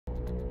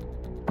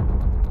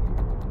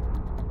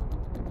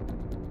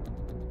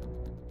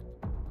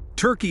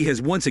Turkey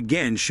has once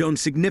again shown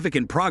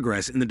significant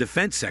progress in the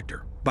defense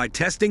sector by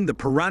testing the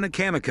PİRANA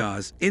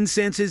Kamikaze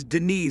Insansız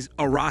Deniz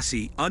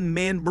Arası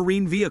unmanned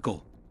marine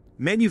vehicle,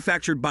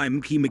 manufactured by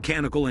Makine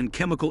Mechanical and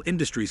Chemical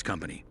Industries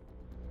Company.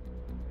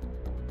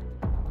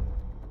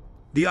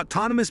 The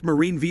autonomous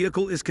marine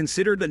vehicle is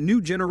considered a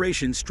new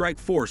generation strike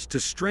force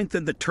to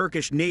strengthen the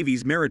Turkish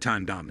Navy's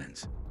maritime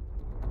dominance.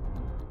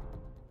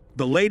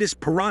 The latest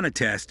PİRANA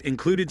test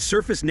included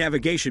surface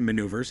navigation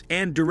maneuvers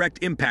and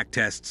direct impact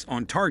tests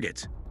on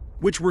targets,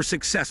 which were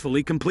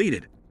successfully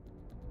completed.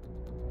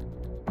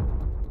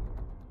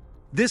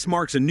 This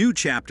marks a new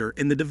chapter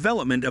in the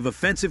development of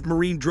offensive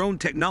marine drone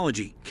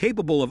technology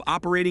capable of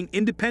operating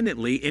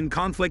independently in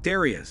conflict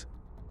areas.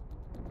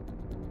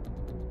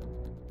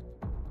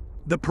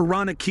 The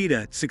PİRANA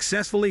Kamikaze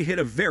successfully hit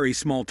a very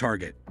small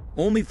target,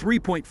 only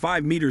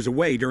 3.5 meters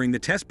away during the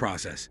test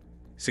process,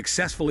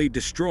 successfully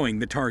destroying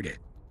the target.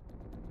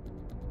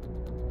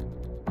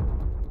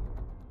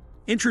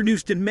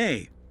 Introduced in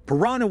May,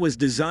 PİRANA was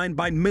designed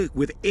by MIT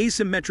with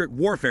asymmetric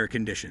warfare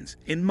conditions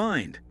in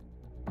mind.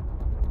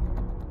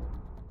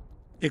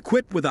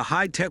 Equipped with a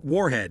high-tech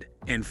warhead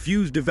and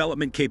fused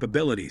development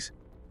capabilities,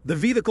 the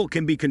vehicle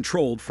can be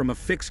controlled from a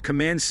fixed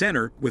command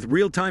center with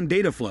real-time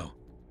data flow.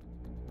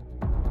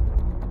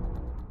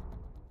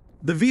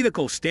 The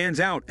vehicle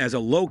stands out as a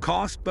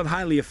low-cost but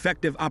highly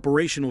effective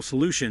operational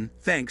solution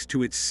thanks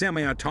to its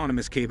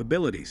semi-autonomous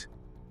capabilities.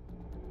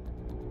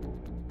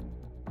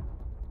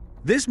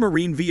 This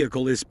marine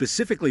vehicle is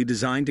specifically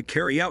designed to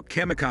carry out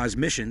kamikaze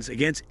missions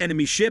against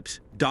enemy ships,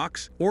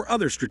 docks, or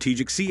other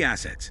strategic sea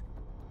assets.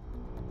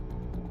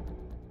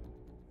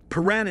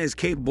 PİRANA is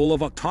capable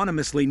of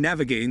autonomously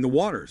navigating the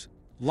waters,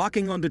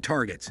 locking onto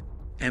targets,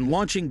 and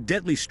launching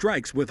deadly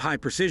strikes with high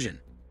precision.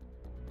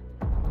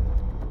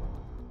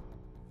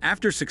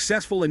 After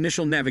successful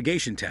initial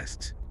navigation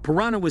tests,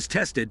 PİRANA was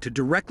tested to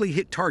directly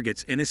hit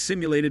targets in a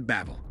simulated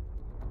battle.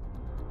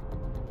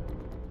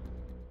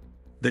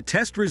 The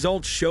test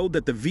results showed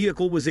that the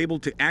vehicle was able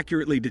to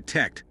accurately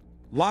detect,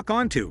 lock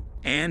onto,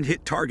 and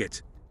hit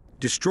targets,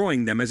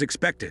 destroying them as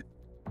expected.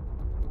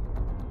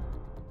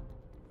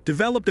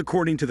 Developed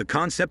according to the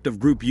concept of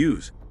group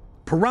use,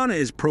 PİRANA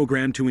is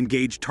programmed to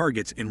engage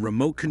targets in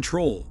remote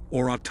control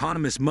or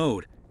autonomous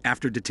mode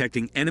after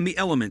detecting enemy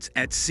elements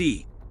at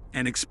sea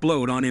and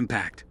explode on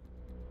impact.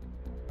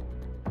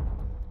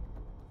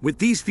 With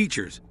these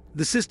features,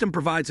 the system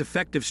provides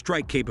effective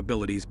strike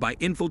capabilities by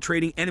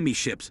infiltrating enemy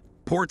ships,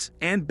 ports,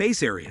 and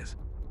base areas.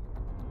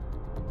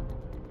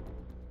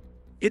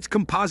 Its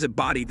composite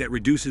body that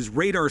reduces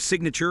radar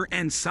signature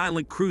and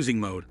silent cruising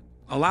mode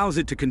allows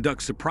it to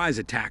conduct surprise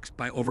attacks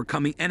by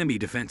overcoming enemy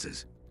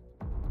defenses.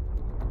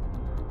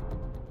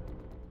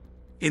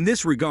 In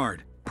this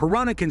regard,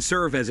 PİRANA can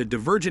serve as a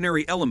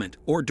diversionary element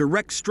or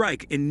direct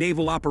strike in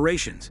naval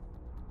operations.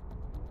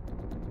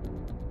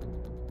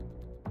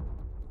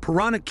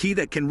 PİRANA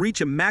Kamikaze can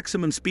reach a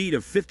maximum speed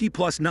of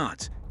 50+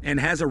 knots and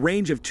has a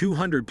range of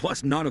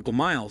 200+ nautical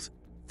miles,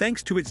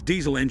 thanks to its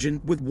diesel engine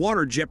with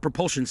water jet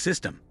propulsion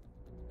system.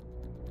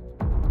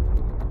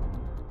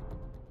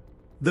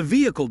 The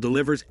vehicle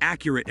delivers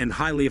accurate and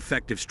highly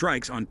effective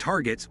strikes on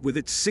targets with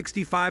its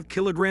 65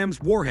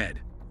 kg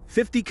warhead,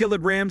 50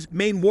 kg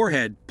main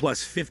warhead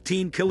plus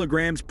 15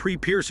 kg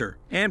pre-piercer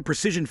and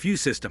precision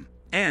fuse system,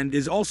 and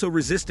is also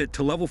resistant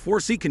to level 4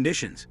 sea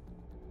conditions.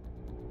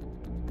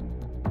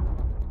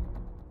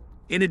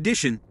 In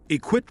addition,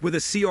 equipped with a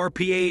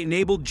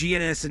CRPA-enabled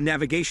GNSS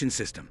navigation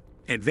system,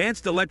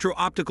 advanced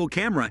electro-optical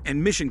camera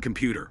and mission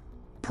computer,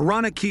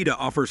 PİRANA Kamikaze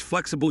offers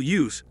flexible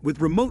use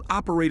with remote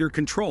operator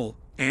control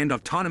and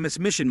autonomous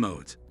mission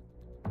modes.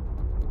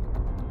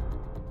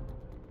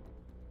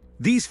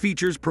 These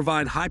features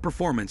provide high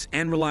performance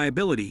and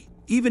reliability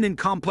even in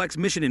complex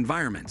mission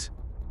environments.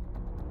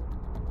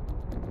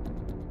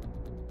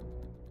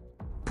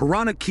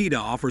 PİRANA Kamikaze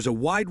offers a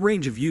wide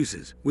range of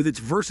uses with its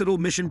versatile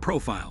mission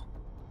profile.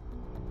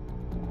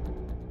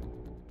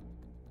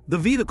 The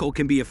vehicle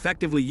can be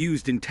effectively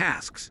used in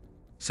tasks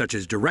such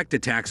as direct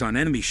attacks on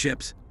enemy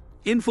ships,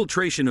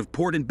 infiltration of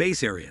port and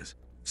base areas,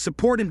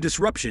 support and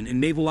disruption in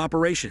naval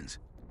operations.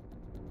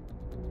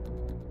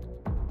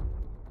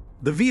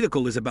 The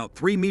vehicle is about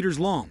 3 meters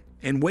long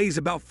and weighs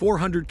about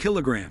 400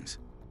 kilograms.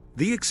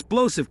 The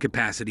explosive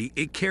capacity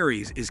it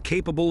carries is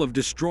capable of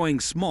destroying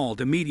small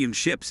to medium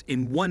ships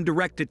in one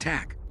direct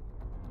attack.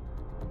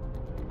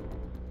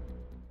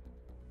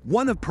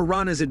 One of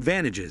PİRANA's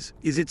advantages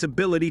is its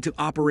ability to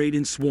operate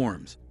in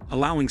swarms,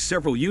 allowing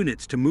several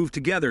units to move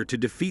together to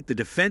defeat the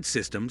defense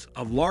systems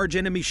of large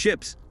enemy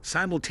ships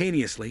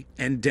simultaneously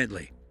and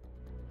deadly.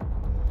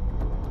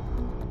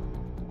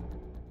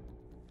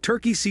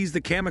 Turkey sees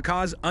the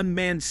Kamikaze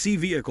unmanned sea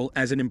vehicle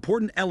as an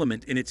important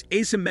element in its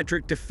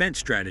asymmetric defense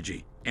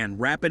strategy and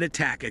rapid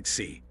attack at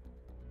sea.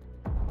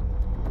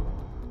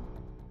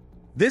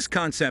 This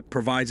concept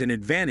provides an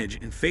advantage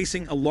in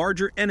facing a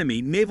larger enemy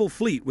naval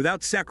fleet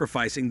without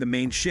sacrificing the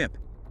main ship.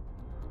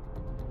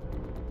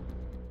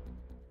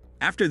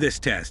 After this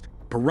test,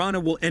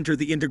 PİRANA will enter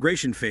the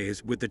integration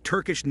phase with the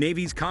Turkish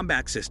Navy's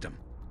combat system.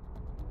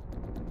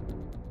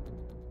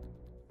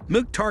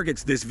 MILK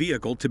targets this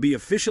vehicle to be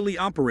officially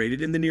operated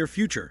in the near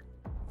future,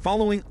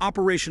 following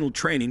operational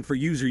training for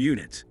user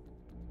units.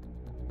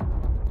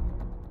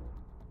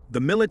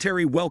 The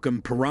military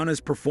welcomed PIRANA's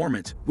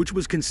performance, which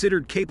was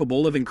considered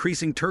capable of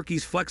increasing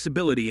Turkey's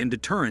flexibility and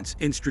deterrence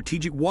in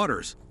strategic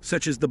waters,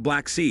 such as the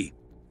Black Sea,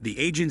 the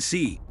Aegean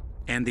Sea,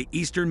 and the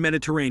Eastern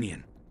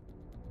Mediterranean.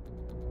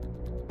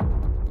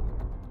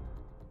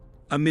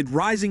 Amid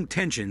rising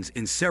tensions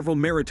in several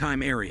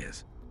maritime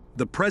areas,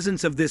 the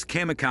presence of this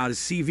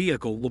kamikaze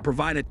vehicle will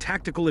provide a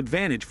tactical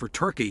advantage for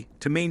Turkey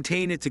to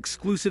maintain its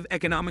exclusive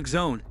economic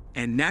zone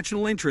and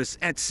national interests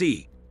at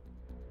sea.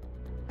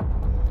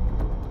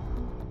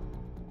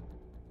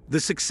 The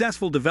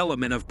successful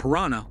development of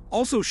PIRANA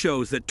also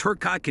shows that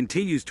Turkey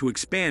continues to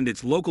expand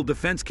its local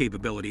defense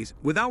capabilities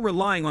without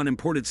relying on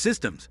imported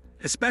systems,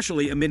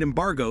 especially amid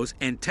embargoes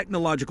and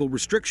technological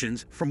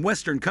restrictions from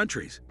Western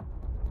countries.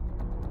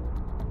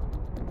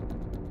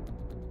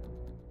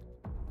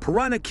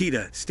 PİRANA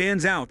Kita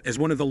stands out as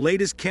one of the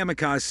latest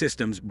kamikaze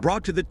systems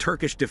brought to the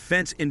Turkish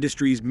defense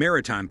industry's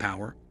maritime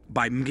power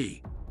by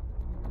MG.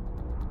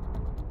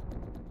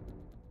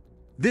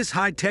 This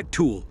high-tech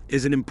tool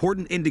is an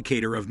important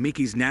indicator of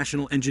MIKI's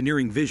national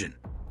engineering vision,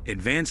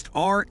 advanced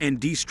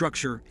R&D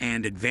structure,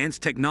 and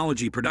advanced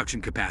technology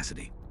production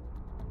capacity.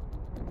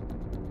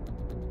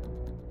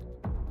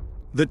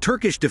 The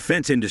Turkish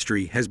defense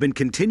industry has been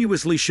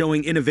continuously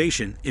showing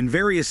innovation in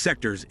various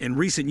sectors in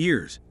recent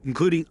years,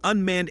 including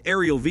unmanned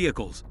aerial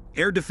vehicles,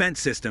 air defense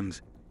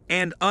systems,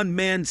 and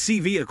unmanned sea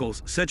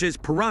vehicles such as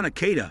PİRANA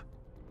Kita.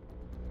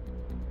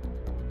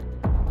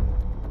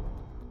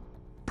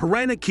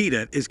 PİRANA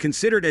Kita is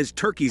considered as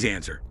Turkey's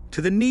answer to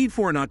the need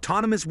for an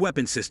autonomous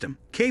weapon system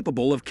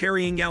capable of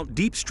carrying out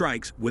deep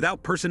strikes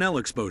without personnel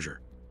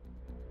exposure.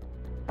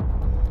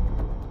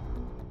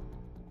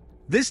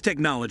 This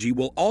technology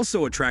will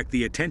also attract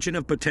the attention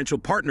of potential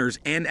partners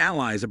and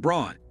allies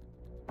abroad.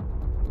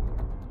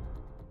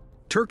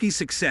 Turkey's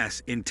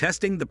success in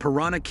testing the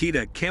PİRANA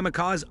Kita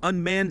kamikaze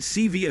unmanned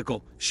sea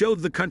vehicle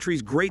showed the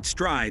country's great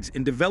strides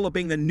in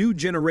developing a new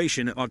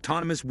generation of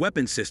autonomous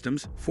weapon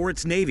systems for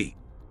its navy.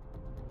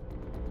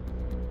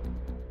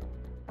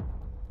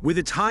 With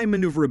its high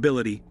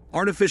maneuverability,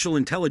 artificial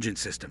intelligence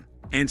system,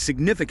 and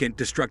significant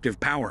destructive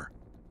power,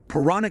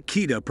 PİRANA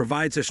Kita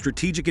provides a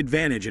strategic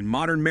advantage in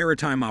modern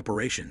maritime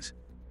operations,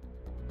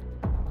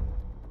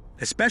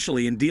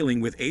 especially in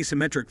dealing with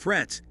asymmetric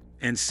threats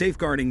and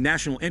safeguarding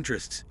national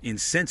interests in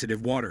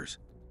sensitive waters.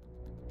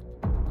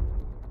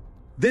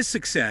 This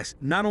success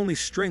not only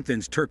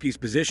strengthens Turkey's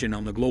position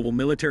on the global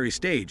military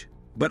stage,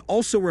 but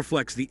also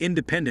reflects the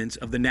independence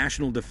of the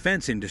national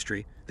defense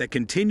industry that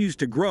continues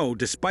to grow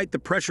despite the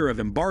pressure of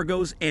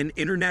embargoes and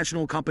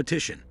international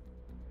competition.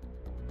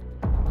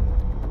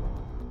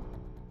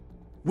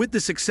 With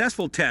the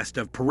successful test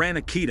of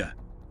PİRANA Kita,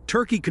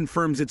 Turkey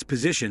confirms its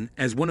position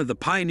as one of the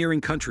pioneering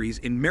countries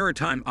in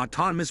maritime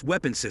autonomous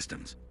weapon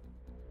systems.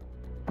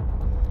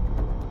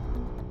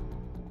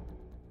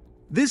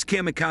 This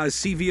kamikaze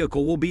sea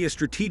vehicle will be a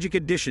strategic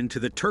addition to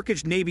the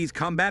Turkish Navy's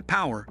combat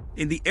power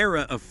in the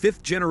era of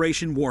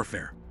fifth-generation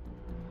warfare.